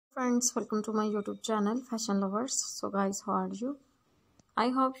friends, welcome to my YouTube channel Fashion Lovers. So guys, how are you? I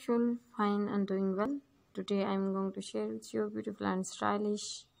hope you'll fine and doing well. Today I'm going to share with you beautiful and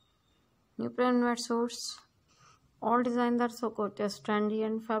stylish neoprene wetsuits. All designs are so gorgeous, trendy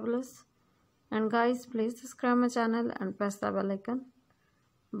and fabulous. And guys, please subscribe my channel and press the bell icon.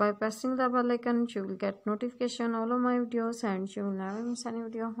 By pressing the bell icon, you will get notification all of my videos and you will never miss any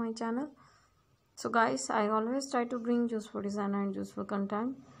video of my channel. So guys, I always try to bring useful design and useful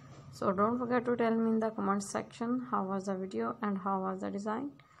content. So don't forget to tell me in the comment section how was the video and how was the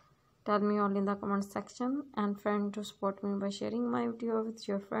design. Tell me all in the comment section, and friend to support me by sharing my video with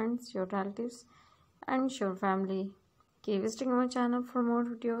your friends, your relatives and your family. Keep visiting my channel for more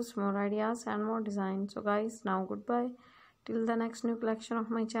videos, more ideas and more designs. So guys, now goodbye till the next new collection of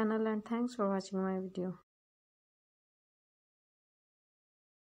my channel, and thanks for watching my video.